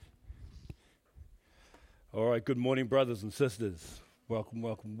All right, good morning, brothers and sisters. Welcome,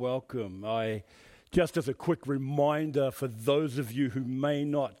 welcome, welcome. Just as a quick reminder for those of you who may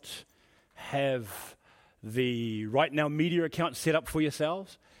not have the Right Now Media account set up for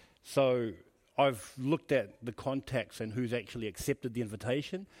yourselves, so I've looked at the contacts and who's actually accepted the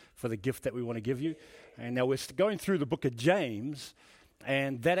invitation for the gift that we want to give you. And now we're going through the book of James,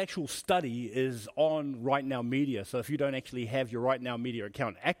 and that actual study is on Right Now Media. So if you don't actually have your Right Now Media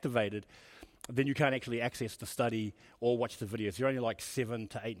account activated, then you can't actually access the study or watch the videos. They're only like 7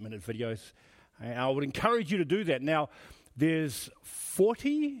 to 8 minute videos. And I would encourage you to do that. Now, there's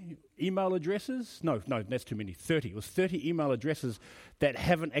 40 email addresses. No, that's too many. 30. It was 30 email addresses that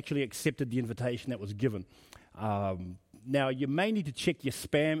haven't actually accepted the invitation that was given. Now, you may need to check your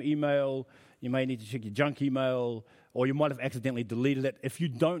spam email. You may need to check your junk email, or you might have accidentally deleted it. If you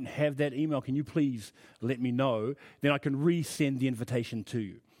don't have that email, can you please let me know? Then I can resend the invitation to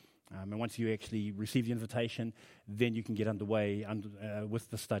you. And once you actually receive the invitation, then you can get underway with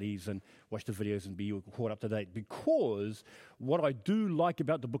the studies and watch the videos and be caught up to date. Because what I do like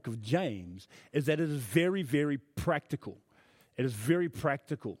about the book of James is that it is very, very practical. It is very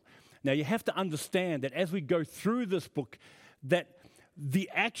practical. Now, you have to understand that as we go through this book, that the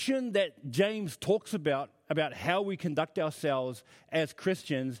action that James talks about how we conduct ourselves as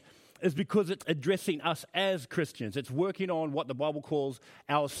Christians is because it's addressing us as Christians. It's working on what the Bible calls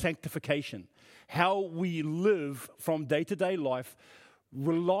our sanctification, how we live from day-to-day life,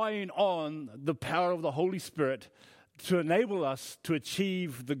 relying on the power of the Holy Spirit to enable us to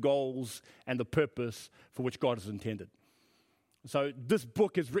achieve the goals and the purpose for which God has intended. So this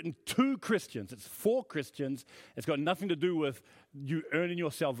book is written to Christians. It's for Christians. It's got nothing to do with you earning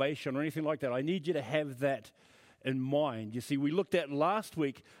your salvation or anything like that. I need you to have that in mind. You see, we looked at last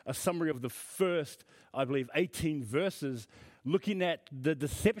week a summary of the first, 18 verses, looking at the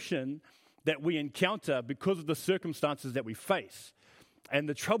deception that we encounter because of the circumstances that we face and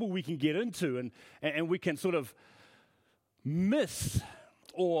the trouble we can get into, and we can sort of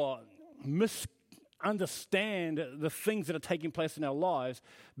misunderstand the things that are taking place in our lives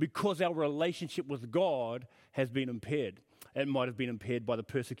because our relationship with God has been impaired. It might have been impaired by the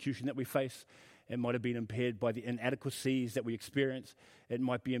persecution that we face. It might have been impaired by the inadequacies that we experience. It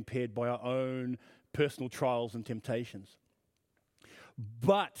might be impaired by our own personal trials and temptations.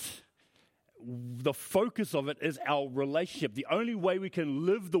 But the focus of it is our relationship. The only way we can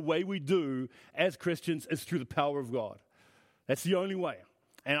live the way we do as Christians is through the power of God. That's the only way.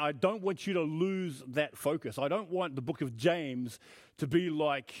 And I don't want you to lose that focus. I don't want the book of James to be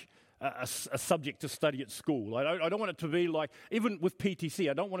like a subject to study at school. I don't want it to be like, even with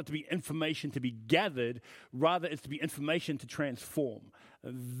PTC, I don't want it to be information to be gathered. Rather, it's to be information to transform.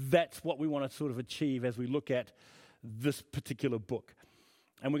 That's what we want to sort of achieve as we look at this particular book.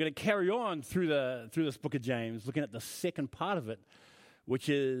 And we're going to carry on through this book of James, looking at the second part of it, which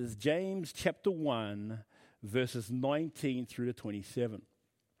is James chapter 1, verses 19 through to 27.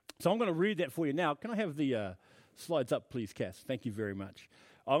 So I'm going to read that for you now. Can I have the slides up, please, Cass? Thank you very much.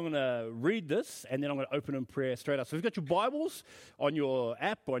 I'm going to read this, and then I'm going to open in prayer straight up. So if you've got your Bibles on your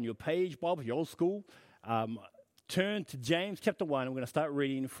app or on your page, Bible, your old school, turn to James chapter 1. I'm going to start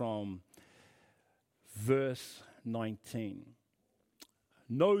reading from verse 19.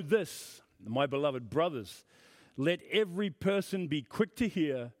 Know this, my beloved brothers, let every person be quick to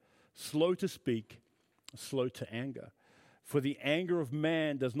hear, slow to speak, slow to anger. For the anger of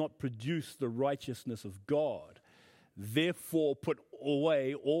man does not produce the righteousness of God. Therefore, put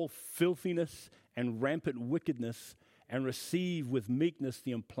away all filthiness and rampant wickedness, and receive with meekness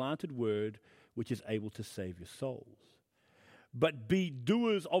the implanted word, which is able to save your souls. But be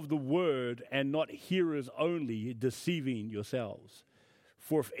doers of the word, and not hearers only, deceiving yourselves.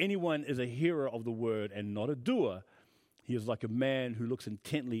 For if anyone is a hearer of the word and not a doer, he is like a man who looks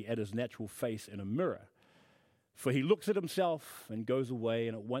intently at his natural face in a mirror. For he looks at himself and goes away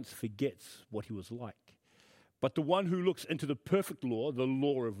and at once forgets what he was like. But the one who looks into the perfect law, the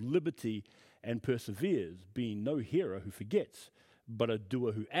law of liberty, and perseveres, being no hearer who forgets, but a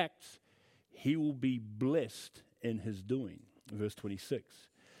doer who acts, he will be blessed in his doing. Verse 26.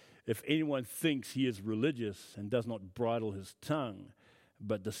 If anyone thinks he is religious and does not bridle his tongue,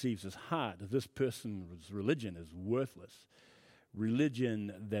 but deceives his heart, this person's religion is worthless.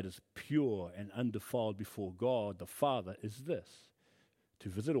 Religion that is pure and undefiled before God the Father is this: to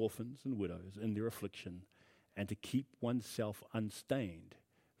visit orphans and widows in their affliction, and to keep oneself unstained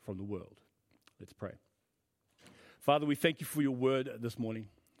from the world. Let's pray. Father, we thank you for your word this morning.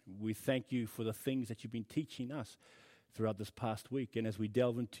 We thank you for the things that you've been teaching us throughout this past week. And as we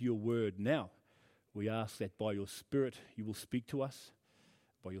delve into your word now, we ask that by your Spirit you will speak to us.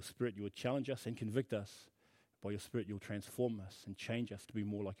 By your Spirit you will challenge us and convict us. by your Spirit, you'll transform us and change us to be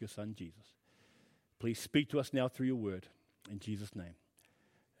more like your Son, Jesus. Please speak to us now through your word. In Jesus' name,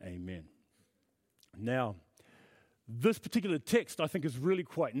 amen. Now, this particular text, I think, is really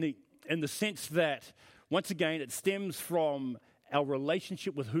quite neat in the sense that, once again, it stems from our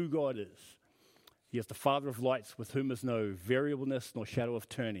relationship with who God is. He is the Father of lights, with whom is no variableness nor shadow of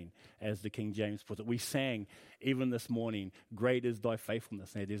turning, as the King James puts it. We sang even this morning, great is thy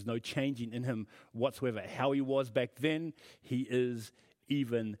faithfulness. Now, there's no changing in him whatsoever. How he was back then, he is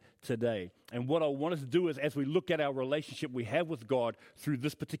even today. And what I want us to do is, as we look at our relationship we have with God through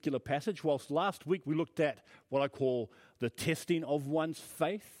this particular passage, whilst last week we looked at what I call the testing of one's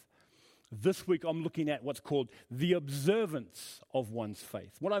faith, this week I'm looking at what's called the observance of one's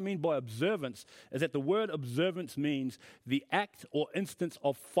faith. What I mean by observance is that the word observance means the act or instance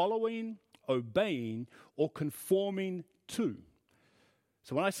of following, obeying, or conforming to.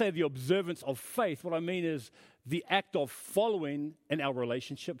 So when I say the observance of faith, what I mean is the act of following in our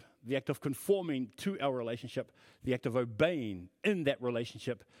relationship, the act of conforming to our relationship, the act of obeying in that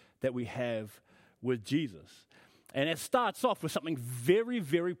relationship that we have with Jesus. And it starts off with something very,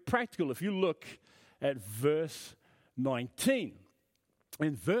 very practical. If you look at verse 19.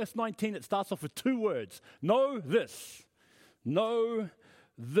 In verse 19, it starts off with two words. Know this. Know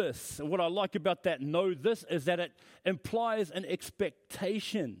this. And what I like about that know this is that it implies an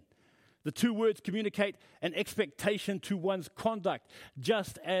expectation. The two words communicate an expectation to one's conduct,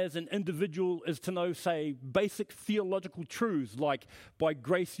 just as an individual is to know, say, basic theological truths like, by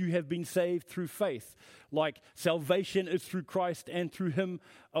grace you have been saved through faith, like salvation is through Christ and through him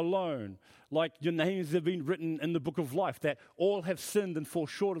alone, like your names have been written in the book of life, that all have sinned and fall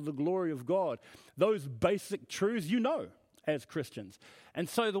short of the glory of God. Those basic truths you know as Christians. And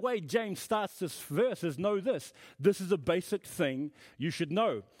so the way James starts this verse is, know this. This is a basic thing you should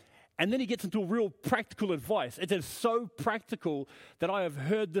know. And then he gets into real practical advice. It is so practical that I have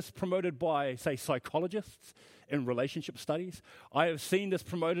heard this promoted by, say, psychologists in relationship studies. I have seen this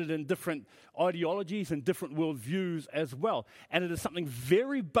promoted in different ideologies and different worldviews as well. And it is something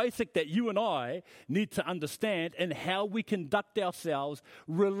very basic that you and I need to understand in how we conduct ourselves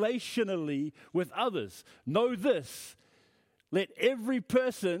relationally with others. Know this: let every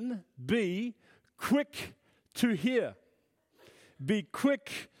person be quick to hear. Be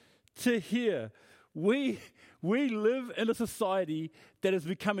quick to hear. We live in a society that is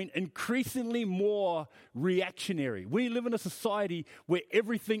becoming increasingly more reactionary. We live in a society where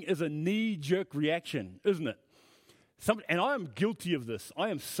everything is a knee-jerk reaction, isn't it? And I am guilty of this. I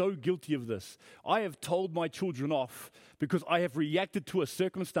am so guilty of this. I have told my children off because I have reacted to a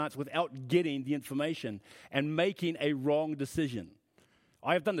circumstance without getting the information and making a wrong decision.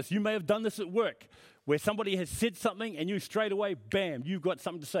 I have done this. You may have done this at work, where somebody has said something and you straight away, bam, you've got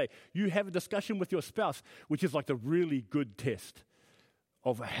something to say. You have a discussion with your spouse, which is like the really good test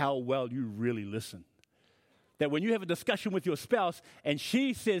of how well you really listen. That when you have a discussion with your spouse and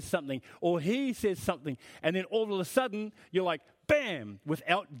she says something or he says something, and then all of a sudden you're like, bam,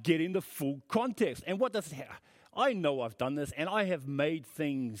 without getting the full context. And what does I know I've done this, and I have made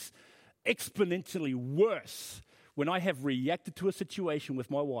things exponentially worse when I have reacted to a situation with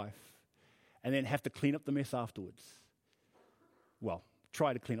my wife and then have to clean up the mess afterwards. Well,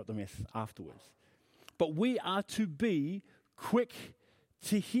 try to clean up the mess afterwards. But we are to be quick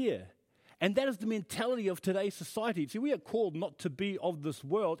to hear. And that is the mentality of today's society. See, we are called not to be of this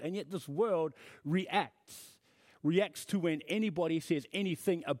world, and yet this world reacts to when anybody says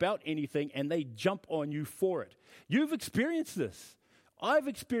anything about anything, and they jump on you for it. You've experienced this. I've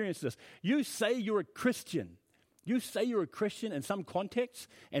experienced this. You say you're a Christian. You say you're a Christian in some contexts,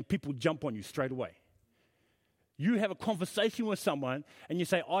 and people jump on you straight away. You have a conversation with someone, and you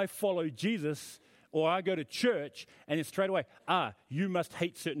say, I follow Jesus, or I go to church, and then straight away, you must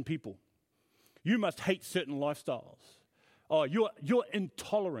hate certain people. You must hate certain lifestyles. Oh, you're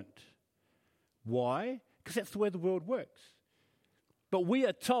intolerant. Why? Because that's the way the world works. But we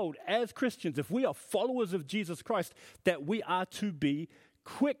are told as Christians, if we are followers of Jesus Christ, that we are to be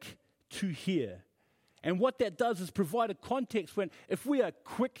quick to hear. And what that does is provide a context when, if we are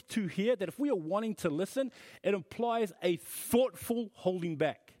quick to hear, that if we are wanting to listen, it implies a thoughtful holding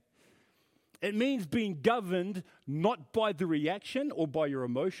back. It means being governed not by the reaction or by your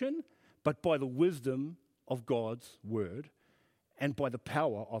emotion, but by the wisdom of God's word and by the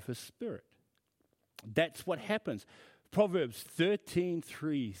power of his Spirit. That's what happens. Proverbs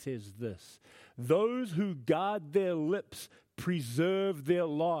 13:3 says this: those who guard their lips preserve their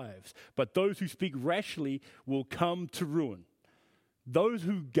lives, but those who speak rashly will come to ruin. Those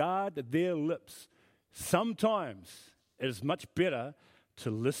who guard their lips. Sometimes it is much better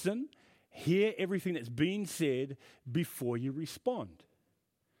to listen Hear everything that's being said before you respond.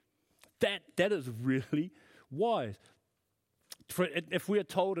 That is really wise. If we are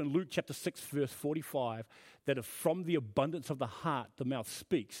told in Luke chapter 6, verse 45, that if from the abundance of the heart the mouth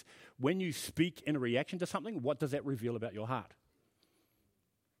speaks, when you speak in a reaction to something, what does that reveal about your heart?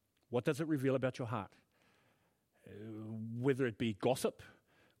 What does it reveal about your heart? Whether it be gossip,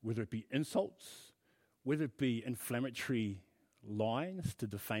 whether it be insults, whether it be inflammatory lines to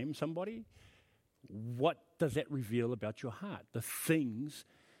defame somebody, what does that reveal about your heart? The things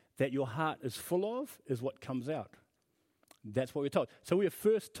that your heart is full of is what comes out. That's what we're told. So we are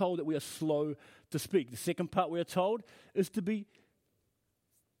first told that we are slow to speak. The second part we are told is to be,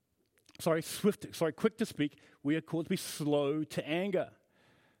 quick to speak. We are called to be slow to anger.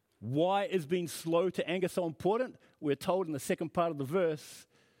 Why is being slow to anger so important? We're told in the second part of the verse,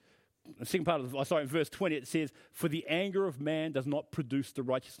 in verse 20, it says, "For the anger of man does not produce the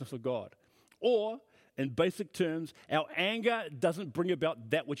righteousness of God." Or, in basic terms, our anger doesn't bring about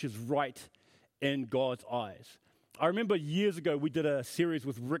that which is right in God's eyes. I remember years ago we did a series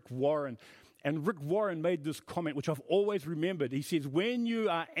with Rick Warren, and Rick Warren made this comment, which I've always remembered. He says, when you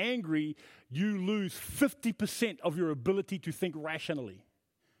are angry, you lose 50% of your ability to think rationally.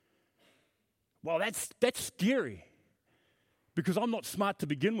 Well, that's scary, because I'm not smart to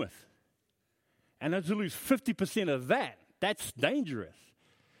begin with. And to lose 50% of that, that's dangerous.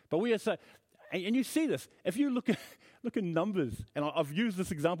 But we are so, and you see this, if you look at numbers, and I've used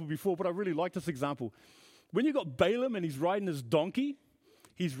this example before, but I really like this example. When you've got Balaam and he's riding his donkey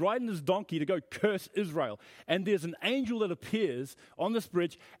to go curse Israel. And there's an angel that appears on this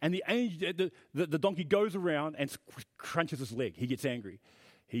bridge, and the donkey goes around and crunches his leg. He gets angry.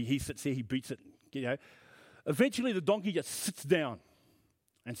 He sits there, he beats it, Eventually the donkey just sits down.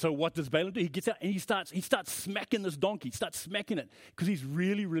 And so what does Balaam do? He gets out and he starts smacking this donkey, starts smacking it, because he's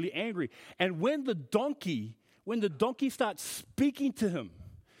really, really angry. And when the donkey starts speaking to him,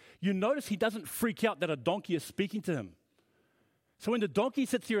 you notice he doesn't freak out that a donkey is speaking to him. So when the donkey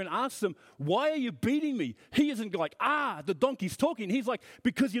sits here and asks him, "Why are you beating me?" He isn't like, the donkey's talking. He's like,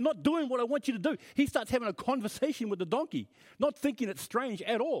 "Because you're not doing what I want you to do." He starts having a conversation with the donkey, not thinking it's strange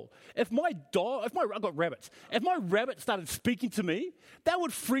at all. I've got rabbits. If my rabbit started speaking to me, that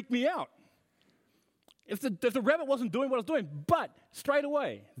would freak me out. If the rabbit wasn't doing what I was doing, but straight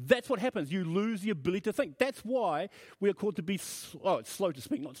away, that's what happens. You lose the ability to think. That's why we are called to be it's slow to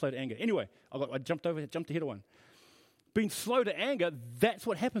speak, not slow to anger. Anyway, I jumped ahead of one. Being slow to anger, that's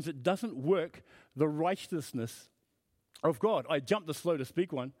what happens. It doesn't work the righteousness of God. I jumped the slow to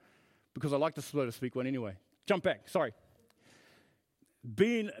speak one because I like the slow to speak one anyway. Jump back, sorry.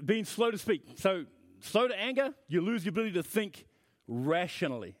 Being slow to speak. So slow to anger, you lose the ability to think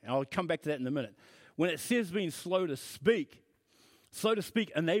rationally. And I'll come back to that in a minute. When it says being slow to speak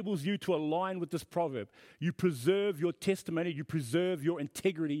enables you to align with this proverb. You preserve your testimony, you preserve your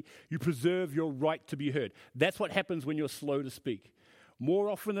integrity, you preserve your right to be heard. That's what happens when you're slow to speak. More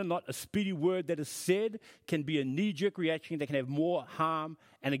often than not, a speedy word that is said can be a knee-jerk reaction that can have more harm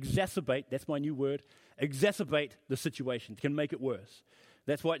and exacerbate, that's my new word, exacerbate the situation, can make it worse.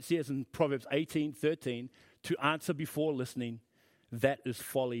 That's why it says in Proverbs 18:13, to answer before listening, that is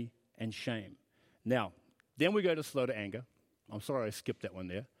folly and shame. Now, then we go to slow to anger. I'm sorry I skipped that one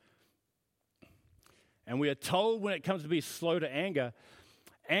there. And we are told when it comes to be slow to anger,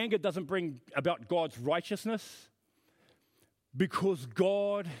 anger doesn't bring about God's righteousness because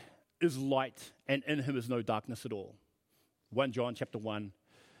God is light and in him is no darkness at all. 1 John chapter 1,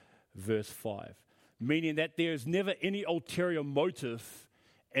 verse 5. Meaning that there is never any ulterior motive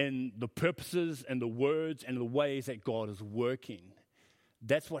in the purposes and the words and the ways that God is working.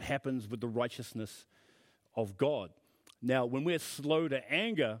 That's what happens with the righteousness of God. Now, when we're slow to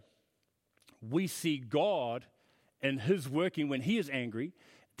anger, we see God in his working when he is angry,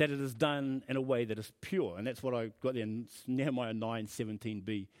 that it is done in a way that is pure. And that's what I got there in Nehemiah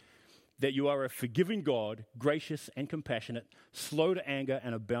 9:17b. That you are a forgiving God, gracious and compassionate, slow to anger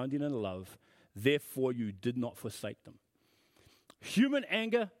and abounding in love. Therefore, you did not forsake them. Human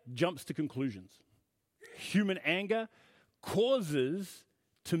anger jumps to conclusions. Human anger causes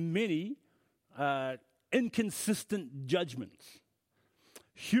to many inconsistent judgments.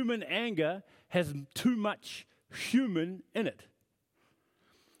 Human anger has too much human in it.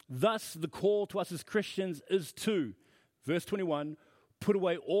 Thus, the call to us as Christians is to, verse 21, put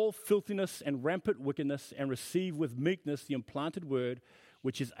away all filthiness and rampant wickedness and receive with meekness the implanted word,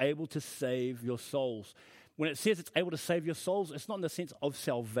 which is able to save your souls. When it says it's able to save your souls, it's not in the sense of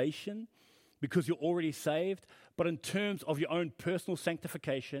salvation, because you're already saved, but in terms of your own personal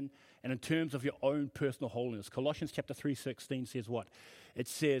sanctification and in terms of your own personal holiness. Colossians chapter 3:16 says what? it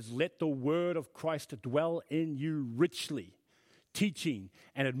says, let the word of Christ dwell in you richly, teaching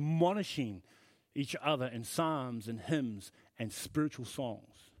and admonishing each other in psalms and hymns and spiritual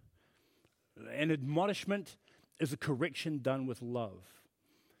songs. An admonishment is a correction done with love.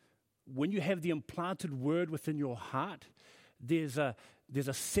 When you have the implanted word within your heart, there's a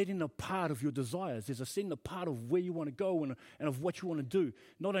setting apart of your desires. There's a setting apart of where you want to go and of what you want to do,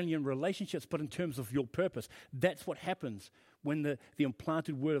 not only in relationships, but in terms of your purpose. That's what happens when the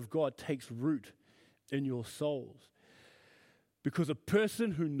implanted word of God takes root in your souls. Because a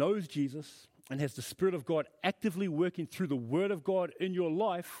person who knows Jesus and has the Spirit of God actively working through the word of God in your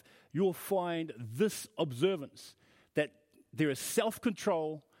life, you'll find this observance, that there is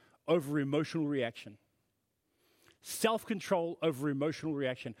self-control over emotional reaction. Self-control over emotional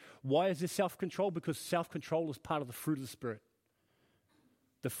reaction. Why is there self-control? Because self-control is part of the fruit of the Spirit.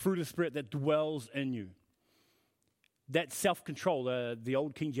 The fruit of the Spirit that dwells in you. That self-control, the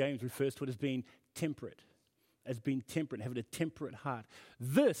old King James refers to it as being temperate. As being temperate, having a temperate heart.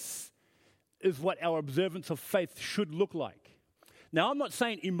 This is what our observance of faith should look like. Now, I'm not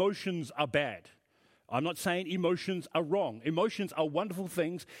saying emotions are bad. I'm not saying emotions are wrong. Emotions are wonderful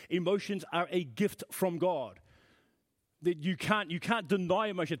things. Emotions are a gift from God. That you can't deny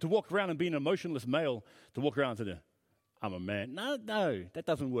emotion. To walk around and be an emotionless male, to walk around and say, I'm a man. No, that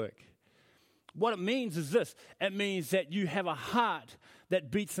doesn't work. What it means is this. It means that you have a heart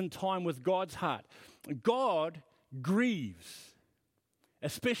that beats in time with God's heart. God grieves,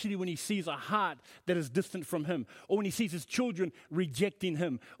 especially when he sees a heart that is distant from him, or when he sees his children rejecting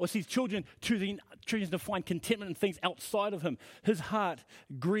him, or sees children choosing to find contentment in things outside of him. His heart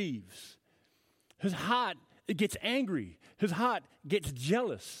grieves. His heart gets angry. His heart gets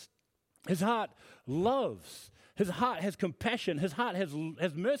jealous. His heart loves. His heart has compassion. His heart has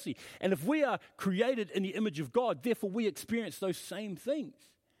mercy. And if we are created in the image of God, therefore we experience those same things.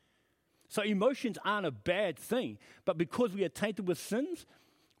 So emotions aren't a bad thing, but because we are tainted with sins,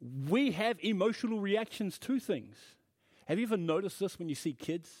 we have emotional reactions to things. Have you ever noticed this when you see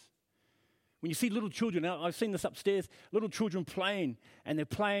kids? When you see little children, I've seen this upstairs, little children playing, and they're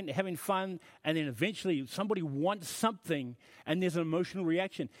playing, they're having fun, and then eventually somebody wants something, and there's an emotional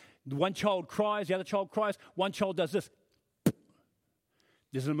reaction. One child cries, the other child cries, one child does this.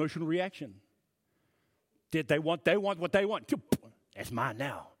 There's an emotional reaction. They want what they want. That's mine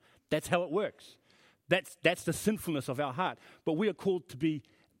now. That's how it works. That's the sinfulness of our heart. But we are called to be,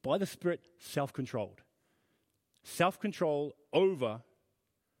 by the Spirit, self-controlled. Self-control over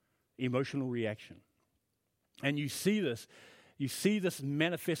emotional reaction. And you see this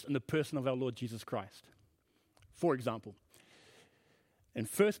manifest in the person of our Lord Jesus Christ. For example, in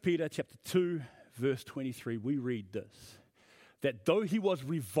 1 Peter chapter 2, verse 23, we read this, that though he was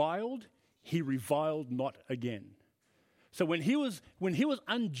reviled, he reviled not again. So when he was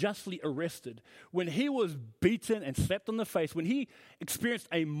unjustly arrested, when he was beaten and slapped on the face, when he experienced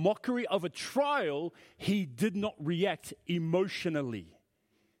a mockery of a trial, he did not react emotionally.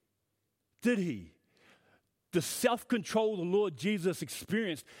 Did he? The self-control the Lord Jesus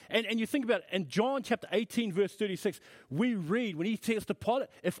experienced. And you think about it, in John chapter 18, verse 36, we read, when he says to Pilate,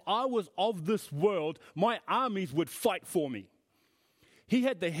 if I was of this world, my armies would fight for me. He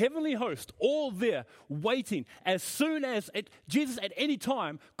had the heavenly host all there waiting as soon as Jesus at any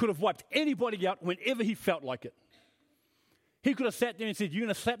time could have wiped anybody out whenever he felt like it. He could have sat there and said, you're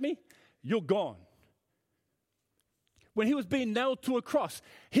going to slap me? You're gone. When he was being nailed to a cross,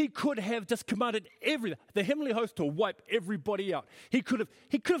 he could have just commanded the heavenly host to wipe everybody out. He could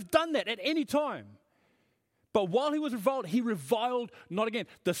have done that at any time. But while he was reviled, he reviled not again.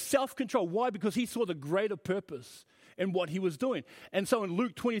 The self-control. Why? Because he saw the greater purpose in what he was doing. And so in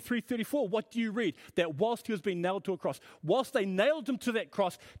Luke 23:34, what do you read? That whilst he was being nailed to a cross, whilst they nailed him to that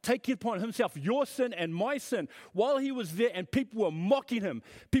cross, taking upon himself your sin and my sin, while he was there and people were mocking him,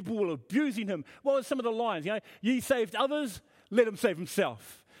 people were abusing him. What were some of the lines? Ye saved others, let him save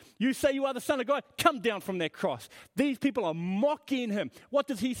himself. You say you are the Son of God, come down from that cross. These people are mocking him. What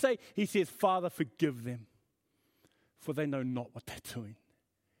does he say? He says, Father, forgive them, for they know not what they're doing.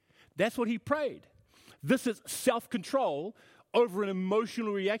 That's what he prayed. This is self-control over an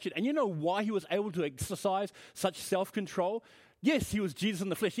emotional reaction. And you know why he was able to exercise such self-control? Yes, he was Jesus in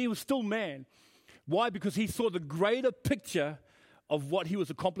the flesh. He was still man. Why? Because he saw the greater picture of what he was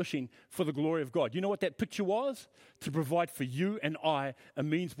accomplishing for the glory of God. You know what that picture was? To provide for you and I a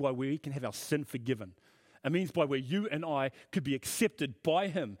means by where we can have our sin forgiven. A means by where you and I could be accepted by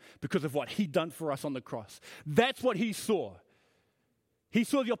him because of what he'd done for us on the cross. That's what he saw. He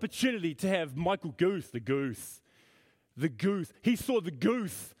saw the opportunity to have Michael Guth, the Guth. He saw the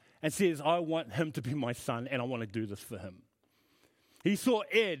Guth and says, I want him to be my son and I want to do this for him. He saw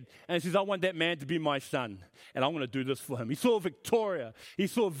Ed and he says, I want that man to be my son, and I'm going to do this for him. He saw Victoria. He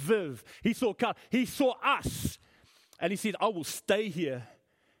saw Viv. He saw Carl. He saw us. And he said, I will stay here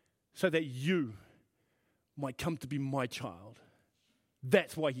so that you might come to be my child.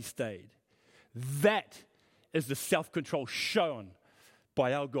 That's why he stayed. That is the self-control shown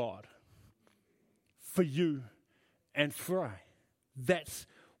by our God for you and for I. That's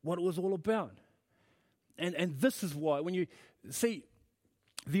what it was all about. And this is why, when you see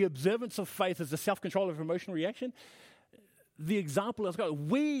the observance of faith as the self-control of emotional reaction, the example is God.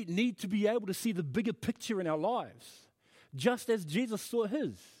 We need to be able to see the bigger picture in our lives, just as Jesus saw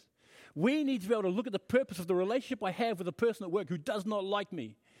his. We need to be able to look at the purpose of the relationship I have with a person at work who does not like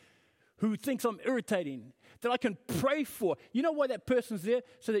me, who thinks I'm irritating, that I can pray for. You know why that person's there?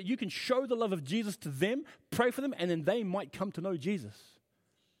 So that you can show the love of Jesus to them, pray for them, and then they might come to know Jesus.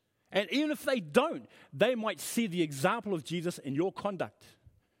 And even if they don't, they might see the example of Jesus in your conduct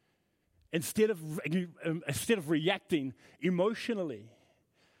instead of reacting emotionally.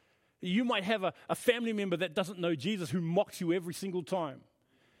 You might have a family member that doesn't know Jesus who mocks you every single time.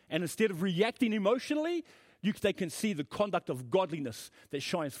 And instead of reacting emotionally, they can see the conduct of godliness that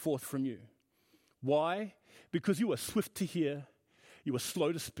shines forth from you. Why? Because you are swift to hear, you are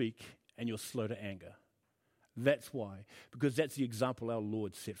slow to speak, and you're slow to anger. That's why. Because that's the example our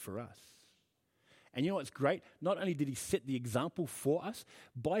Lord set for us. And you know what's great? Not only did he set the example for us,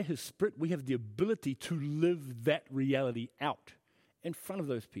 by his Spirit we have the ability to live that reality out in front of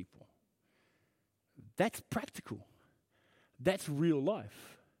those people. That's practical. That's real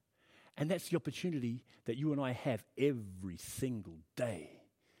life. And that's the opportunity that you and I have every single day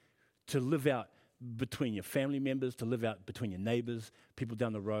to live out between your family members, to live out between your neighbors, people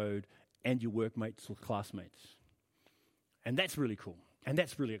down the road, and your workmates or classmates. And that's really cool. And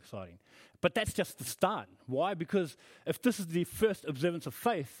that's really exciting. But that's just the start. Why? Because if this is the first observance of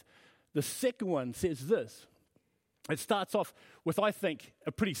faith, the second one says this. It starts off with, I think,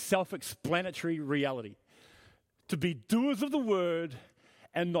 a pretty self-explanatory reality. To be doers of the word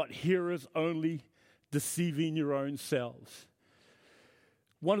and not hearers only, deceiving your own selves.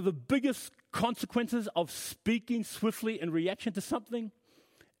 One of the biggest consequences of speaking swiftly in reaction to something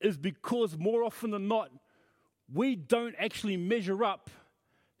is because more often than not, we don't actually measure up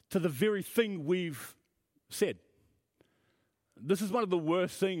to the very thing we've said. This is one of the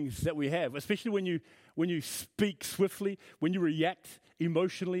worst things that we have, especially when you speak swiftly, when you react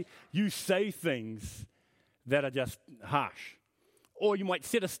emotionally, you say things that are just harsh. Or you might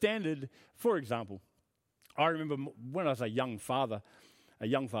set a standard. For example, I remember when I was a young father,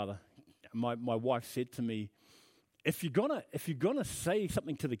 my wife said to me, if you're gonna say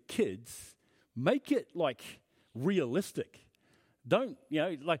something to the kids, make it like realistic. Don't,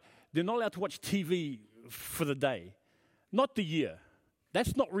 like they're not allowed to watch TV for the day, not the year.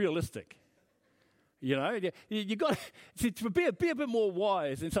 That's not realistic. You got to be a bit more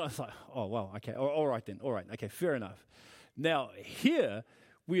wise. And so I was like, oh well, okay, all right then, all right, okay, fair enough. Now here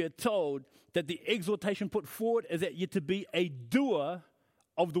we are told that the exhortation put forward is that you're to be a doer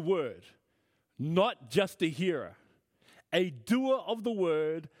of the word, not just a hearer. A doer of the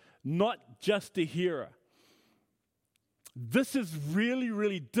word, not just a hearer. This is really,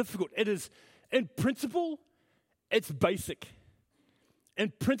 really difficult. It is, in principle, it's basic.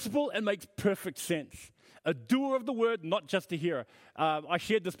 In principle, it makes perfect sense. A doer of the word, not just a hearer. I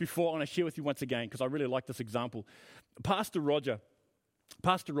shared this before, and I share with you once again because I really like this example. Pastor Roger,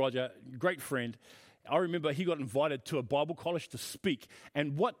 great friend. I remember he got invited to a Bible college to speak,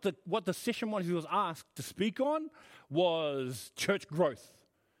 and what the session was he was asked to speak on was church growth.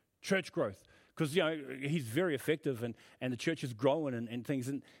 Because he's very effective, and the church is growing and things.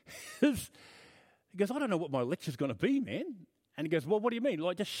 And he goes, I don't know what my lecture's going to be, man. And he goes, well, what do you mean?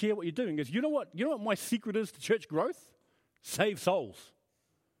 Like, just share what you're doing. He goes, you know what my secret is to church growth? Save souls.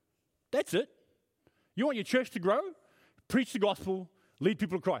 That's it. You want your church to grow? Preach the gospel, lead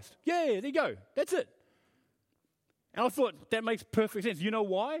people to Christ. Yeah, there you go. That's it. And I thought, that makes perfect sense. You know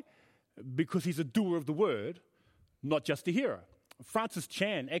why? Because he's a doer of the word, not just a hearer. Francis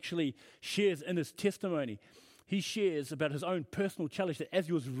Chan actually shares in his testimony, he shares about his own personal challenge that as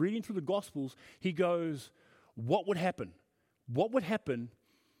he was reading through the Gospels, he goes, what would happen? What would happen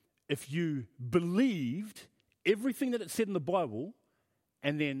if you believed everything that it said in the Bible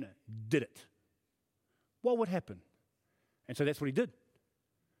and then did it? What would happen? And so that's what he did.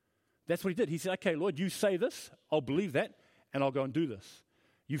 That's what he did. He said, okay, Lord, you say this, I'll believe that, and I'll go and do this.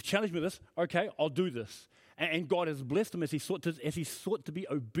 You've challenged me with this, okay, I'll do this. And God has blessed him as he sought to be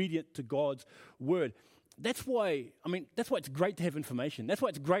obedient to God's word. that's why it's great to have information. That's why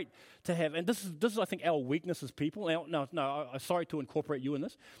it's great to have, and this is I think, our weakness as people. Now, I'm sorry to incorporate you in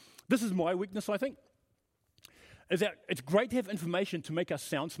this. This is my weakness, I think, is that it's great to have information to make us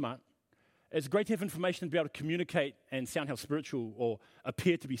sound smart. It's great to have information to be able to communicate and sound how spiritual or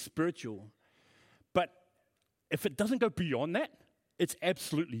appear to be spiritual. But if it doesn't go beyond that, it's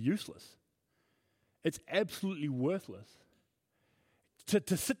absolutely useless. It's absolutely worthless.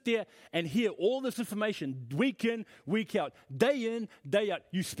 To sit there and hear all this information week in, week out, day in, day out.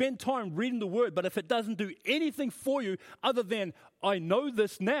 You spend time reading the Word, but if it doesn't do anything for you other than, I know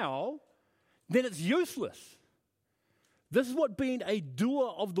this now, then it's useless. This is what being a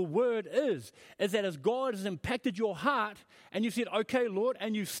doer of the Word is that as God has impacted your heart and you said, okay, Lord,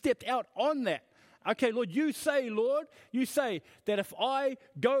 and you stepped out on that. Okay, Lord, you say that if I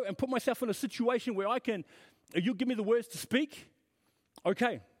go and put myself in a situation where you give me the words to speak,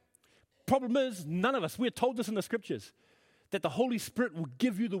 okay. Problem is, none of us, we're told this in the Scriptures, that the Holy Spirit will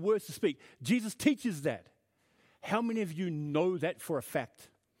give you the words to speak. Jesus teaches that. How many of you know that for a fact?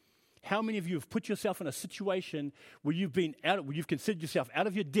 How many of you have put yourself in a situation where you've considered yourself out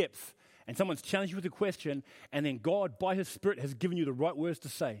of your depth, and someone's challenged you with a question, and then God, by His Spirit, has given you the right words to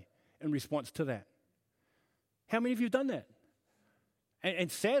say in response to that? How many of you have done that? And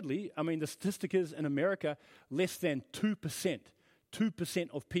sadly, the statistic is in America, less than 2%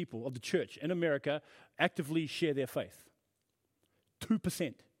 of people, of the church in America, actively share their faith.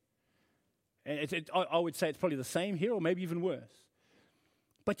 2%. And I would say it's probably the same here, or maybe even worse.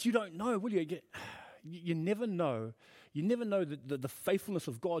 But you don't know, will you? You never know. You never know the faithfulness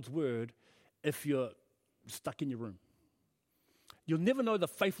of God's word if you're stuck in your room. You'll never know the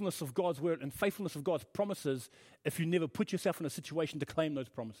faithfulness of God's word and faithfulness of God's promises if you never put yourself in a situation to claim those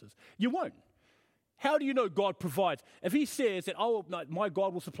promises. You won't. How do you know God provides? If He says that, my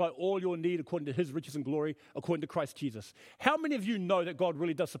God will supply all your need according to His riches and glory, according to Christ Jesus. How many of you know that God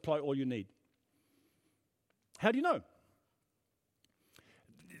really does supply all you need? How do you know?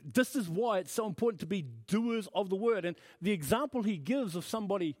 This is why it's so important to be doers of the word. And the example He gives of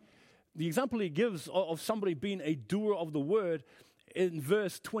somebody being a doer of the word, in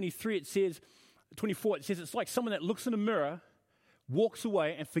verse 24, it says, it's like someone that looks in a mirror, walks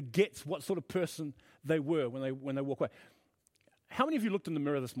away, and forgets what sort of person they were when they walk away. How many of you looked in the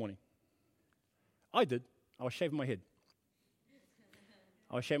mirror this morning? I did. I was shaving my head.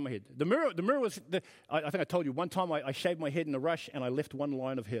 The mirror was, I think I told you, one time I shaved my head in a rush and I left one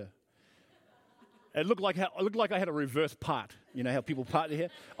line of hair. It looked like I had a reverse part. You know how people part their hair?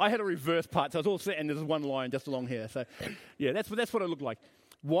 I had a reverse part, so I was all set, and there's one line just along here. So, yeah, that's what it looked like.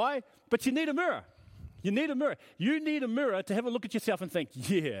 Why? But you need a mirror. You need a mirror. You need a mirror to have a look at yourself and think,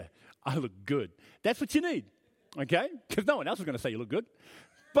 yeah, I look good. That's what you need, okay? Because no one else is going to say you look good.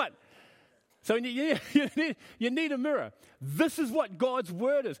 But, so you need a mirror. This is what God's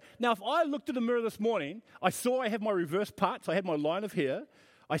word is. Now, if I looked at the mirror this morning, I saw I have my reverse part, so I had my line of hair.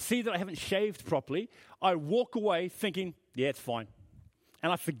 I see that I haven't shaved properly. I walk away thinking, yeah, it's fine.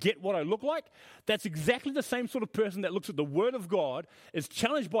 And I forget what I look like. That's exactly the same sort of person that looks at the Word of God, is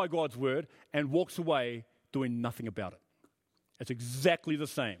challenged by God's Word, and walks away doing nothing about it. It's exactly the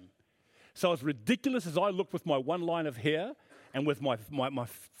same. So as ridiculous as I look with my one line of hair and with my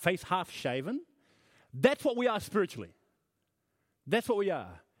face half shaven, that's what we are spiritually. That's what we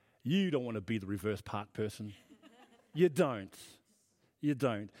are. You don't want to be the reverse part person. You don't. You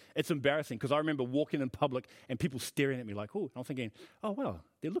don't. It's embarrassing because I remember walking in public and people staring at me like, oh, I'm thinking, oh, wow,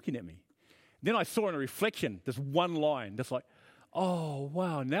 they're looking at me. Then I saw in a reflection this one line, just like, oh,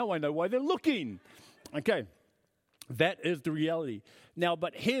 wow, now I know why they're looking. Okay, that is the reality. Now,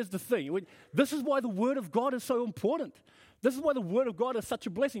 but here's the thing. This is why the Word of God is so important. This is why the Word of God is such a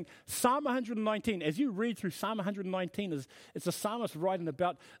blessing. Psalm 119, as you read through Psalm 119, it's a psalmist writing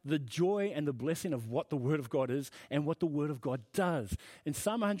about the joy and the blessing of what the Word of God is and what the Word of God does. In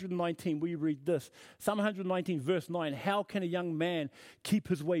Psalm 119, we read this. Psalm 119, verse 9, how can a young man keep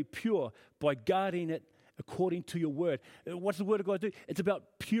his way pure? By guarding it according to your word. What's the Word of God do? It's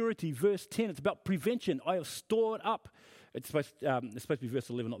about purity. Verse 10, it's about prevention. I have stored up. It's supposed to be verse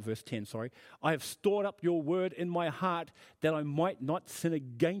 11, not verse 10, sorry. I have stored up your word in my heart that I might not sin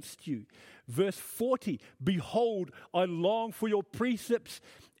against you. Verse 40, behold, I long for your precepts.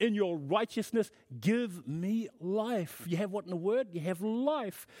 In your righteousness, give me life. You have what in the word? You have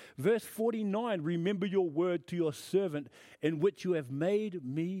life. Verse 49, remember your word to your servant in which you have made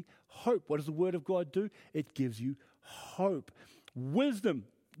me hope. What does the word of God do? It gives you hope. Wisdom.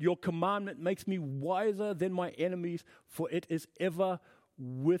 Your commandment makes me wiser than my enemies, for it is ever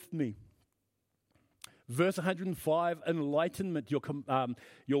with me. Verse 105, enlightenment.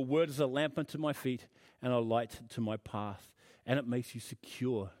 Your word is a lamp unto my feet and a light to my path, and it makes you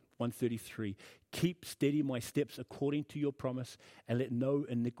secure. 133, keep steady my steps according to your promise, and let no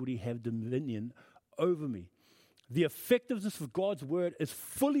iniquity have dominion over me. The effectiveness of God's word is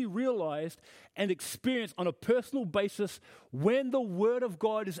fully realized and experienced on a personal basis when the word of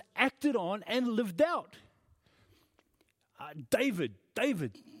God is acted on and lived out. David.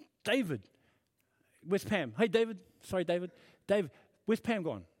 Where's Pam? Hey, David. Sorry, David. David, where's Pam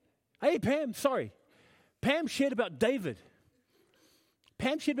gone? Hey, Pam, sorry. Pam shared about David.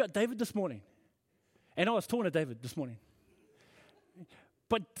 Pam shared about David this morning. And I was talking to David this morning.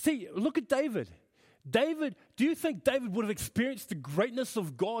 But see, look at David. David, do you think David would have experienced the greatness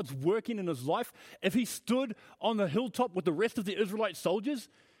of God's working in his life if he stood on the hilltop with the rest of the Israelite soldiers?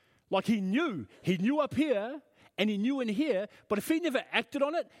 Like he knew up here and he knew in here, but if he never acted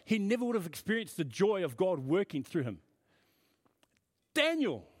on it, he never would have experienced the joy of God working through him.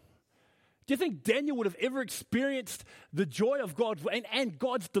 Daniel. Do you think Daniel would have ever experienced the joy of God and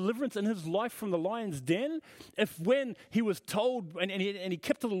God's deliverance in his life from the lion's den if when he was told and he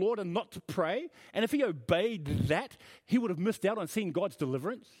kept to the Lord and not to pray, and if he obeyed that, he would have missed out on seeing God's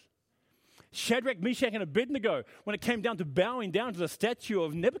deliverance? Shadrach, Meshach, and Abednego, when it came down to bowing down to the statue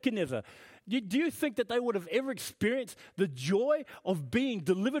of Nebuchadnezzar, do you think that they would have ever experienced the joy of being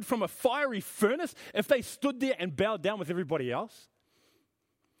delivered from a fiery furnace if they stood there and bowed down with everybody else?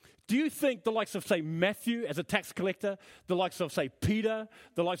 Do you think the likes of, say, Matthew as a tax collector, the likes of, say, Peter,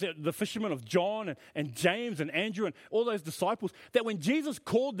 the likes of the fishermen of John and James and Andrew and all those disciples, that when Jesus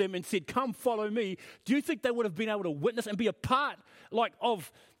called them and said, come follow me, do you think they would have been able to witness and be a part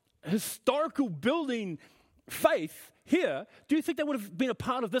of historical building faith here? Do you think they would have been a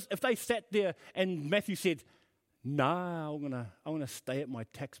part of this if they sat there and Matthew said, nah, I'm gonna stay at my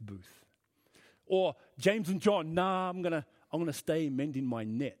tax booth? Or James and John, nah, I'm gonna stay mending my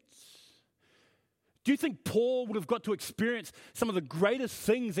nets. Do you think Paul would have got to experience some of the greatest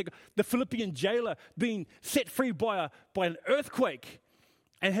things, like the Philippian jailer being set free by an earthquake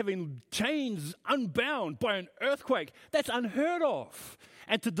and having chains unbound by an earthquake? That's unheard of.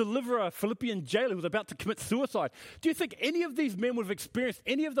 And to deliver a Philippian jailer who was about to commit suicide. Do you think any of these men would have experienced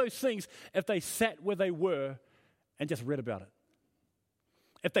any of those things if they sat where they were and just read about it?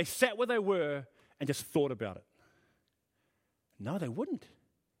 If they sat where they were and just thought about it? No, they wouldn't.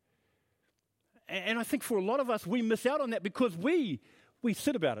 And I think for a lot of us, we miss out on that because we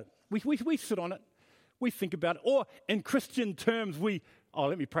sit about it. We sit on it. We think about it. Or in Christian terms,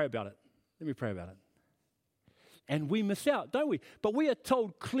 let me pray about it. Let me pray about it. And we miss out, don't we? But we are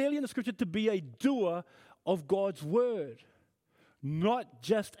told clearly in the scripture to be a doer of God's word, not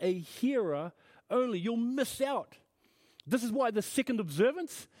just a hearer only. You'll miss out. This is why the second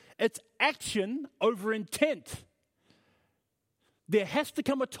observance, it's action over intent. There has to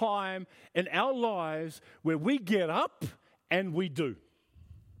come a time in our lives where we get up and we do.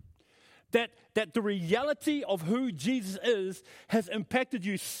 That the reality of who Jesus is has impacted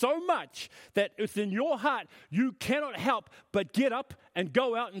you so much that it's in your heart, you cannot help but get up and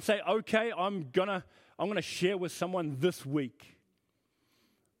go out and say, okay, I'm gonna share with someone this week.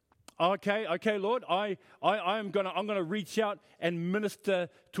 Okay, Lord, I'm gonna reach out and minister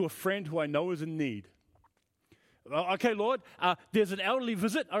to a friend who I know is in need. Okay, Lord, there's an elderly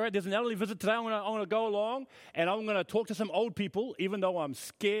visit. All right, there's an elderly visit today. I'm going to go along and I'm going to talk to some old people, even though I'm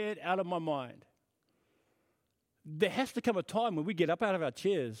scared out of my mind. There has to come a time when we get up out of our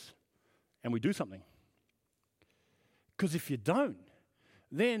chairs and we do something. Because if you don't,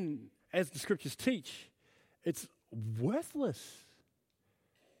 then, as the scriptures teach, it's worthless.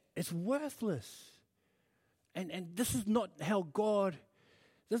 It's worthless. And this is not how God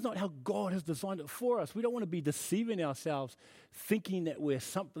has designed it for us. We don't want to be deceiving ourselves, thinking that we're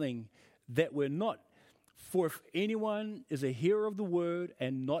something that we're not. For if anyone is a hearer of the word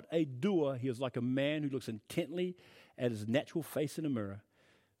and not a doer, he is like a man who looks intently at his natural face in a mirror.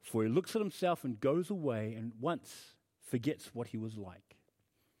 For he looks at himself and goes away and once forgets what he was like.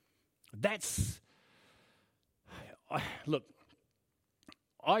 Look,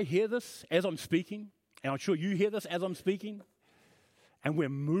 I hear this as I'm speaking, and I'm sure you hear this as I'm speaking. And we're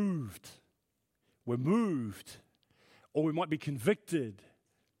moved, or we might be convicted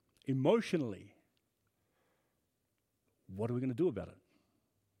emotionally. What are we going to do about it?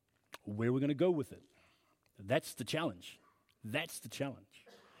 Where are we going to go with it? That's the challenge.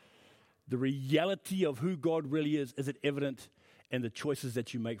 The reality of who God really is it evident in the choices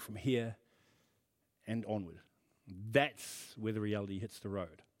that you make from here and onward? That's where the reality hits the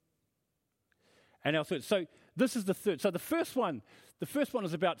road. And our third, so this is the third. So the first one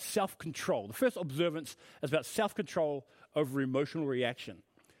is about self-control. The first observance is about self-control over emotional reaction.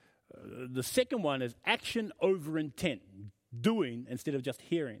 The second one is action over intent, doing instead of just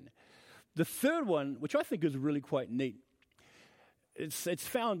hearing. The third one, which I think is really quite neat, it's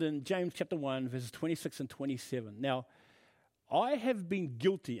found in James chapter 1, verses 26 and 27. Now, I have been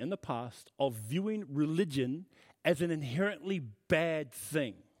guilty in the past of viewing religion as an inherently bad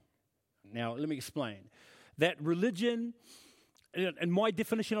thing. Now, let me explain. That religion, and my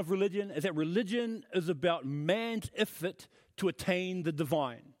definition of religion, is that religion is about man's effort to attain the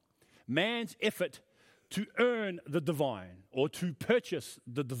divine. Man's effort to earn the divine or to purchase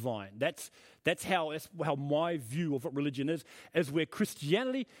the divine. That's how my view of what religion is where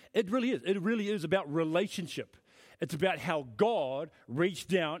Christianity, it really is about relationship. It's about how God reached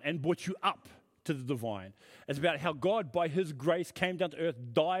down and brought you up to the divine. It's about how God, by His grace, came down to earth,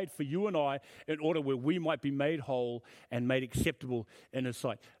 died for you and I in order where we might be made whole and made acceptable in His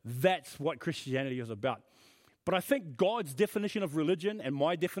sight. That's what Christianity is about. But I think God's definition of religion and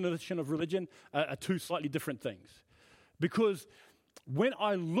my definition of religion are two slightly different things. Because when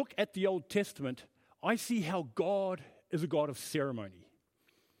I look at the Old Testament, I see how God is a God of ceremony.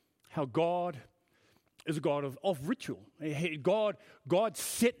 How God is a God of ritual. God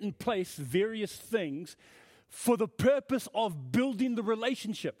set in place various things for the purpose of building the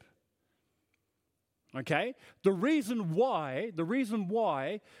relationship. Okay? The reason why the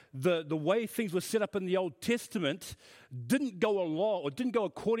way things were set up in the Old Testament didn't go along or didn't go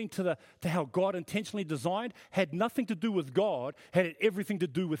according to how God intentionally designed had nothing to do with God, had everything to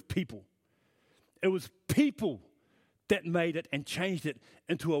do with people. It was people that made it and changed it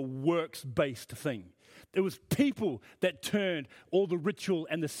into a works-based thing. It was people that turned all the ritual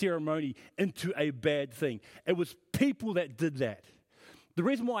and the ceremony into a bad thing. It was people that did that. The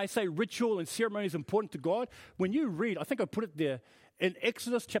reason why I say ritual and ceremony is important to God, when you read, I think I put it there, in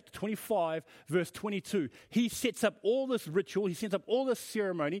Exodus chapter 25, verse 22, He sets up all this ritual, He sets up all this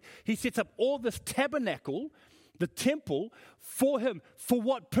ceremony, He sets up all this tabernacle, the temple, for Him. For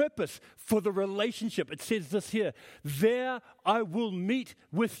what purpose? For the relationship. It says this here, there I will meet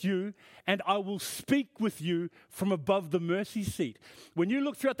with you and I will speak with you from above the mercy seat. When you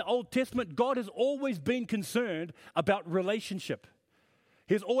look throughout the Old Testament, God has always been concerned about relationship.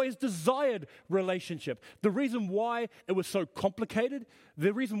 He's always desired relationship. The reason why it was so complicated,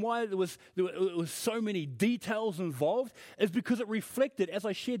 the reason why there was so many details involved is because it reflected, as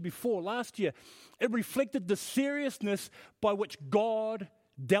I shared before last year, it reflected the seriousness by which God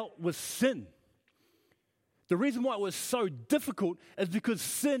dealt with sin. The reason why it was so difficult is because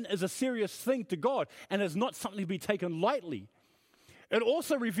sin is a serious thing to God and is not something to be taken lightly. It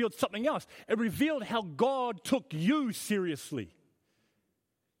also revealed something else. It revealed how God took you seriously.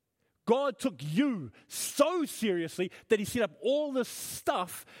 God took you so seriously that He set up all this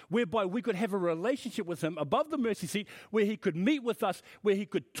stuff whereby we could have a relationship with Him above the mercy seat, where He could meet with us, where He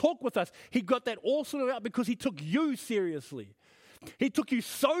could talk with us. He got that all sorted out because He took you seriously. He took you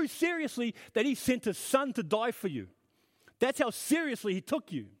so seriously that He sent His Son to die for you. That's how seriously He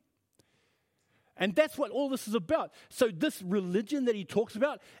took you. And that's what all this is about. So this religion that He talks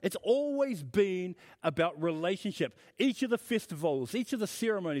about, it's always been about relationship. Each of the festivals, each of the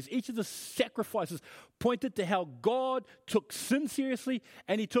ceremonies, each of the sacrifices pointed to how God took sin seriously,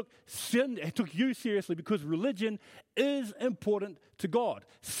 and He took you seriously, because religion is important to God.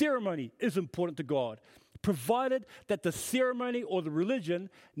 Ceremony is important to God, provided that the ceremony or the religion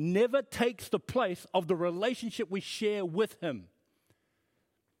never takes the place of the relationship we share with Him.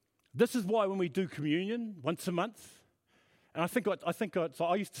 This is why when we do communion once a month, and so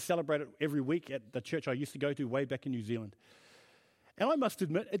I used to celebrate it every week at the church I used to go to way back in New Zealand. And I must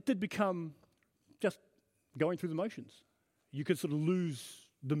admit, it did become just going through the motions. You could sort of lose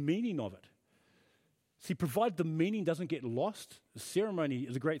the meaning of it. See, provided the meaning doesn't get lost, the ceremony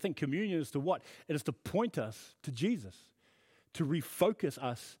is a great thing. Communion is to what? It is to point us to Jesus, to refocus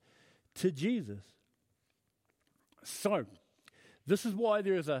us to Jesus. So, this is why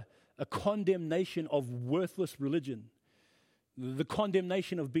there is a condemnation of worthless religion, the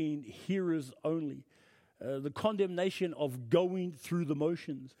condemnation of being hearers only, the condemnation of going through the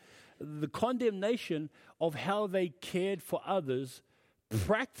motions, the condemnation of how they cared for others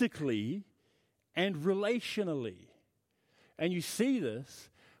practically and relationally. And you see this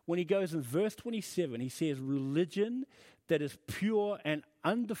when he goes in verse 27, he says, religion that is pure and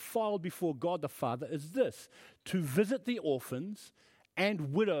undefiled before God the Father is this, to visit the orphans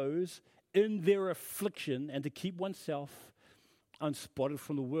and widows in their affliction and to keep oneself unspotted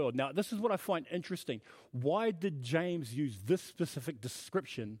from the world. Now, this is what I find interesting. Why did James use this specific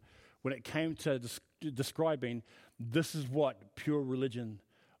description when it came to describing this is what pure religion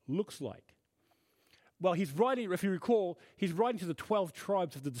looks like. Well, he's writing, if you recall, he's writing to the 12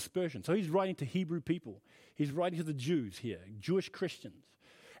 tribes of the dispersion. So he's writing to Hebrew people. He's writing to the Jews here, Jewish Christians.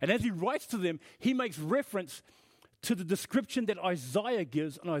 And as he writes to them, he makes reference to the description that Isaiah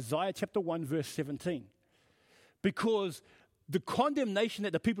gives in Isaiah chapter 1, verse 17. Because the condemnation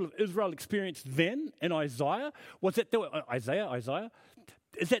that the people of Israel experienced then in Isaiah was that they were,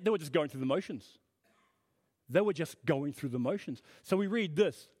 is that they were just going through the motions. They were just going through the motions. So we read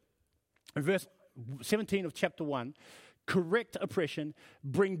this in verse 17 of chapter 1, correct oppression,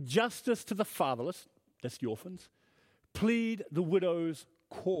 bring justice to the fatherless, that's the orphans, plead the widow's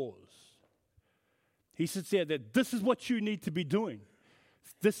cause. He says there that this is what you need to be doing.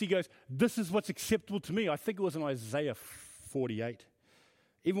 He goes, this is what's acceptable to me. I think it was in Isaiah 48.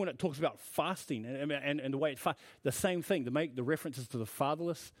 Even when it talks about fasting and the way it fasts, the same thing, to make the references to the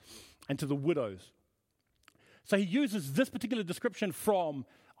fatherless and to the widows. So he uses this particular description from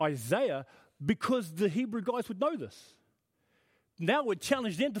Isaiah because the Hebrew guys would know this. Now we're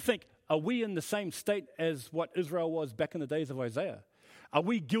challenged them to think, are we in the same state as what Israel was back in the days of Isaiah? Are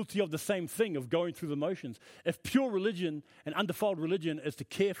we guilty of the same thing, of going through the motions? If pure religion and undefiled religion is to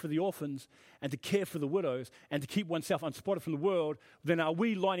care for the orphans and to care for the widows and to keep oneself unspotted from the world, then are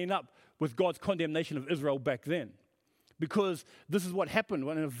we lining up with God's condemnation of Israel back then? Because this is what happened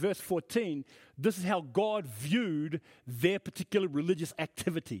when in verse 14, this is how God viewed their particular religious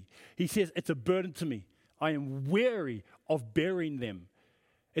activity. He says, it's a burden to me. I am weary of bearing them.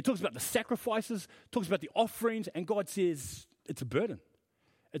 It talks about the sacrifices, talks about the offerings, and God says, it's a burden.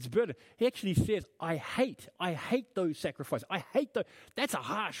 It's a burden. He actually says, I hate those sacrifices. I hate those. That's a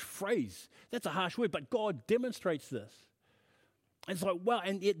harsh phrase. That's a harsh word, but God demonstrates this. And it's like, well,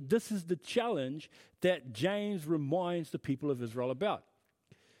 and yet this is the challenge that James reminds the people of Israel about.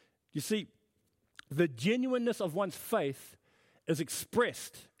 You see, the genuineness of one's faith is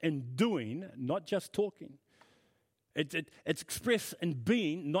expressed in doing, not just talking. It's expressed in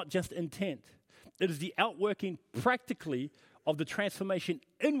being, not just intent. It is the outworking practically of the transformation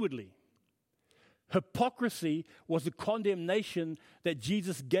inwardly. Hypocrisy was the condemnation that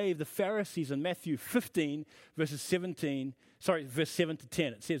Jesus gave the Pharisees in Matthew 15, verse 7 to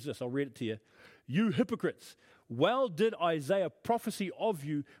 10. It says this, I'll read it to you. You hypocrites, well did Isaiah prophesy of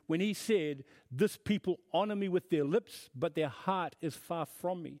you when he said, this people honor me with their lips, but their heart is far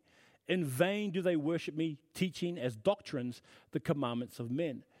from me. In vain do they worship me, teaching as doctrines the commandments of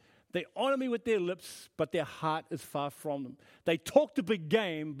men. They honor me with their lips, but their heart is far from them. They talked a big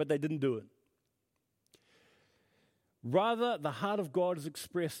game, but they didn't do it. Rather, the heart of God is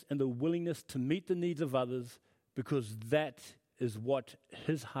expressed in the willingness to meet the needs of others, because that is what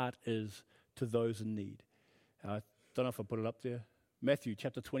his heart is to those in need. I don't know if I put it up there. Matthew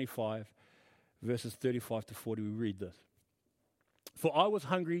chapter 25, verses 35 to 40, we read this. For I was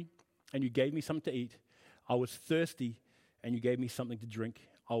hungry, and you gave me something to eat. I was thirsty, and you gave me something to drink.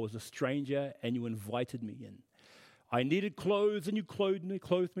 I was a stranger, and you invited me in. I needed clothes, and you clothed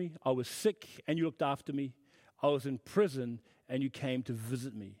me. I was sick, and you looked after me. I was in prison, and you came to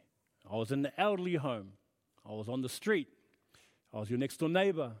visit me. I was in the elderly home. I was on the street. I was your next door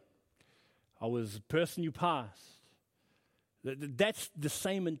neighbor. I was a person you passed. That's the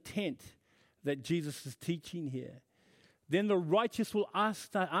same intent that Jesus is teaching here. Then the righteous will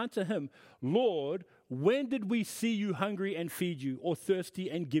answer him, Lord, when did we see you hungry and feed you, or thirsty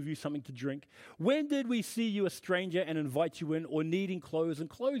and give you something to drink? When did we see you a stranger and invite you in, or needing clothes and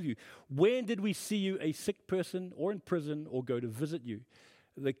clothe you? When did we see you a sick person or in prison or go to visit you?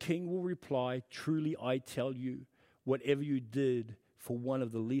 The king will reply, truly I tell you, whatever you did for one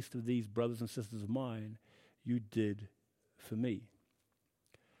of the least of these brothers and sisters of mine, you did for me.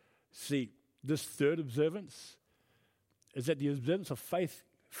 See, this third observance is that the observance of faith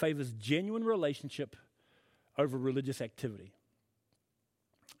favors genuine relationship over religious activity.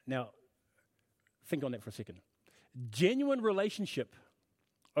 Now, think on that for a second. Genuine relationship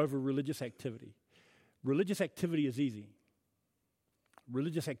over religious activity. Religious activity is easy.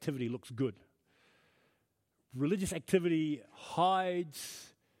 Religious activity looks good. Religious activity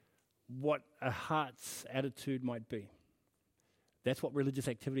hides what a heart's attitude might be. That's what religious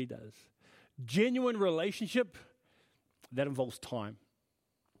activity does. Genuine relationship, that involves time.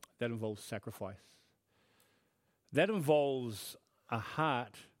 That involves sacrifice. That involves a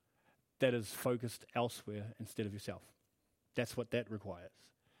heart that is focused elsewhere instead of yourself. That's what that requires.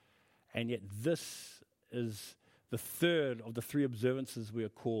 And yet this is the third of the three observances we are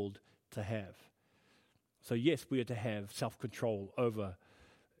called to have. So yes, we are to have self-control over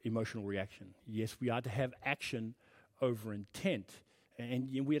emotional reaction. Yes, we are to have action over intent.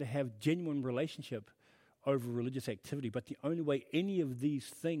 and we're to have genuine relationship over religious activity. But the only way any of these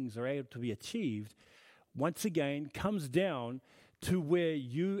things are able to be achieved, once again, comes down to where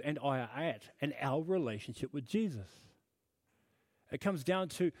you and I are at and our relationship with Jesus. It comes down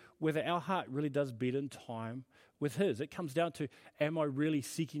to whether our heart really does beat in time with His. It comes down to, am I really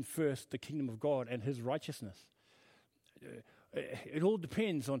seeking first the kingdom of God and His righteousness? It all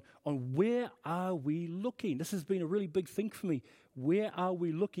depends on where are we looking. This has been a really big thing for me. Where are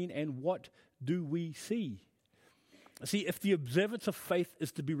we looking and what do we see? See, if the observance of faith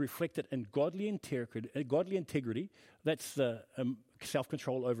is to be reflected in godly integrity, that's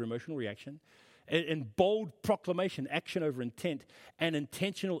self-control over emotional reaction, in bold proclamation, action over intent, and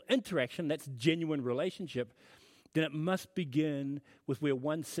intentional interaction, that's genuine relationship, then it must begin with where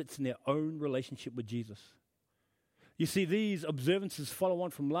one sits in their own relationship with Jesus. You see, these observances follow on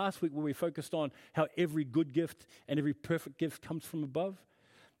from last week where we focused on how every good gift and every perfect gift comes from above.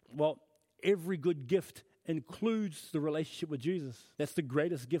 Well, every good gift includes the relationship with Jesus. That's the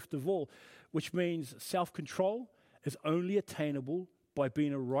greatest gift of all, which means self-control is only attainable by being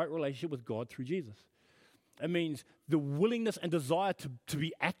in a right relationship with God through Jesus. It means the willingness and desire to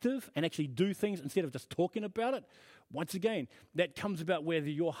be active and actually do things instead of just talking about it. Once again, that comes about whether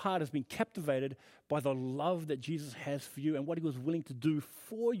your heart has been captivated by the love that Jesus has for you and what He was willing to do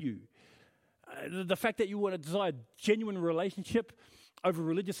for you. The fact that you want to desire genuine relationship over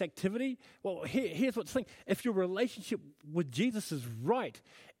religious activity, well, here's what's the thing. If your relationship with Jesus is right,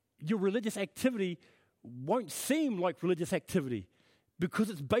 your religious activity won't seem like religious activity because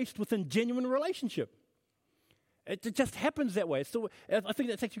it's based within genuine relationship. It just happens that way. So I think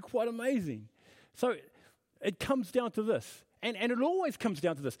that's actually quite amazing. So it comes down to this. And it always comes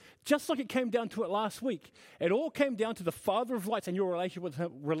down to this. Just like it came down to it last week. It all came down to the Father of lights and your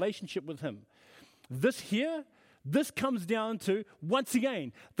relationship with Him. This comes down to, once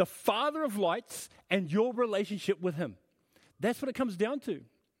again, the Father of lights and your relationship with Him. That's what it comes down to.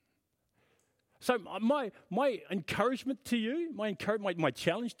 So my encouragement to you, my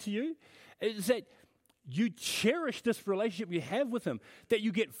challenge to you is that you cherish this relationship you have with Him, that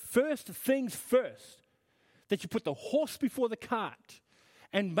you get first things first, that you put the horse before the cart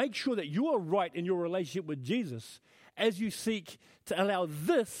and make sure that you are right in your relationship with Jesus as you seek to allow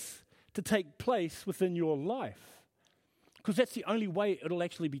this to take place within your life. Because that's the only way it'll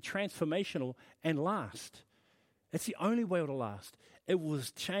actually be transformational and last. It's the only way it'll last. It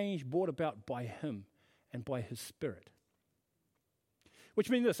was change brought about by Him and by His Spirit. Which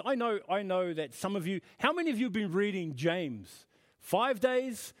means this, I know that some of you, how many of you have been reading James? 5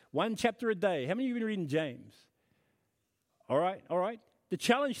 days, 1 chapter a day. How many of you have been reading James? All right. The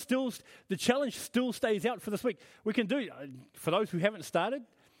challenge still stays out for this week. We can do, for those who haven't started,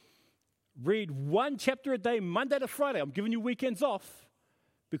 read 1 chapter a day, Monday to Friday. I'm giving you weekends off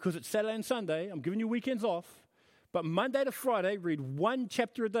because it's Saturday and Sunday. I'm giving you weekends off. But Monday to Friday, read 1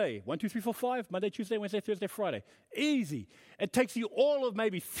 chapter a day. 1, 2, 3, 4, 5. Monday, Tuesday, Wednesday, Thursday, Friday. Easy. It takes you all of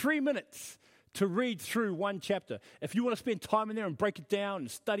maybe 3 minutes to read through 1 chapter. If you want to spend time in there and break it down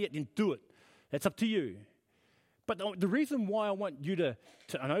and study it, then do it. That's up to you. But the reason why I want you to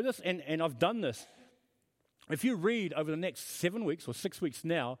know this, and I've done this, if you read over the next 7 weeks or 6 weeks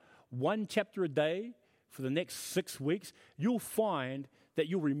now, 1 chapter a day for the next 6 weeks, you'll find that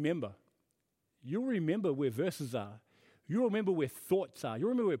you'll remember. You'll remember where verses are. You'll remember where thoughts are. You'll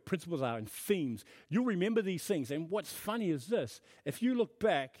remember where principles are and themes. You'll remember these things. And what's funny is this. If you look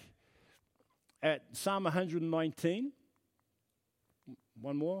back at Psalm 119,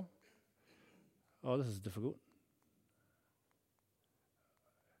 one more. Oh, this is difficult.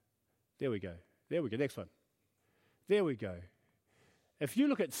 There we go. Next one. There we go. If you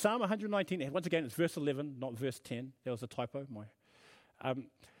look at Psalm 119, once again, it's verse 11, not verse 10. There was a typo.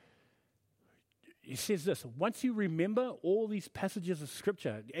 It says this, once you remember all these passages of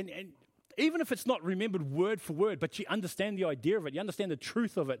Scripture, and even if it's not remembered word for word, but you understand the idea of it, you understand the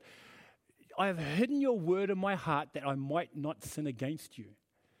truth of it, I have hidden your word in my heart that I might not sin against you.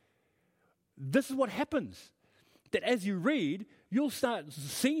 This is what happens, that as you read, you'll start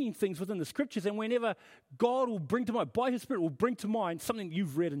seeing things within the Scriptures, and whenever God will bring to mind, by His Spirit will bring to mind something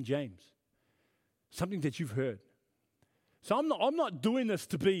you've read in James, something that you've heard. So I'm not doing this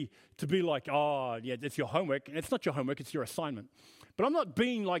to be like, oh, yeah, it's your homework. And it's not your homework, it's your assignment. But I'm not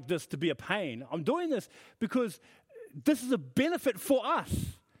being like this to be a pain. I'm doing this because this is a benefit for us.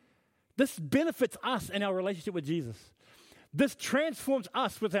 This benefits us in our relationship with Jesus. This transforms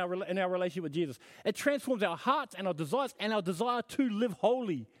us in our relationship with Jesus. It transforms our hearts and our desire to live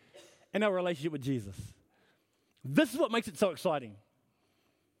holy in our relationship with Jesus. This is what makes it so exciting.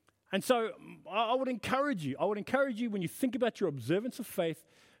 And so I would encourage you when you think about your observance of faith,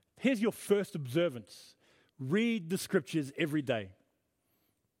 here's your first observance. Read the scriptures every day.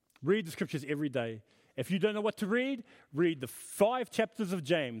 Read the scriptures every day. If you don't know what to read the 5 chapters of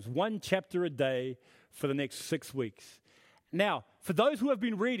James, 1 chapter a day for the next 6 weeks. Now, for those who have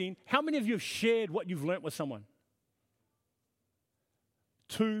been reading, how many of you have shared what you've learnt with someone?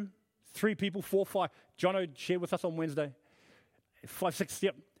 2, 3 people, 4, 5. Jono shared with us on Wednesday. 5, 6,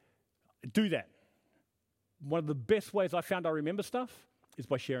 yep. Do that. One of the best ways I found I remember stuff is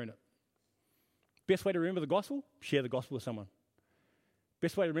by sharing it. Best way to remember the gospel? Share the gospel with someone.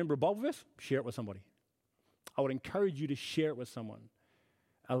 Best way to remember a Bible verse? Share it with somebody. I would encourage you to share it with someone.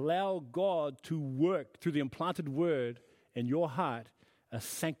 Allow God to work through the implanted word in your heart, a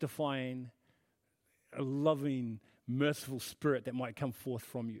sanctifying, a loving, merciful spirit that might come forth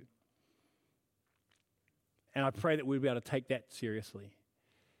from you. And I pray that we'll be able to take that seriously,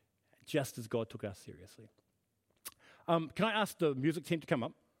 just as God took us seriously. Can I ask the music team to come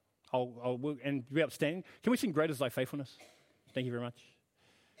up? And be upstanding. Can we sing Great Is Thy Faithfulness? Thank you very much.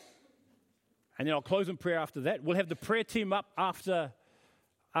 And then I'll close in prayer after that. We'll have the prayer team up after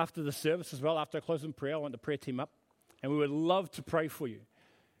the service as well. After I close in prayer, I want the prayer team up. And we would love to pray for you.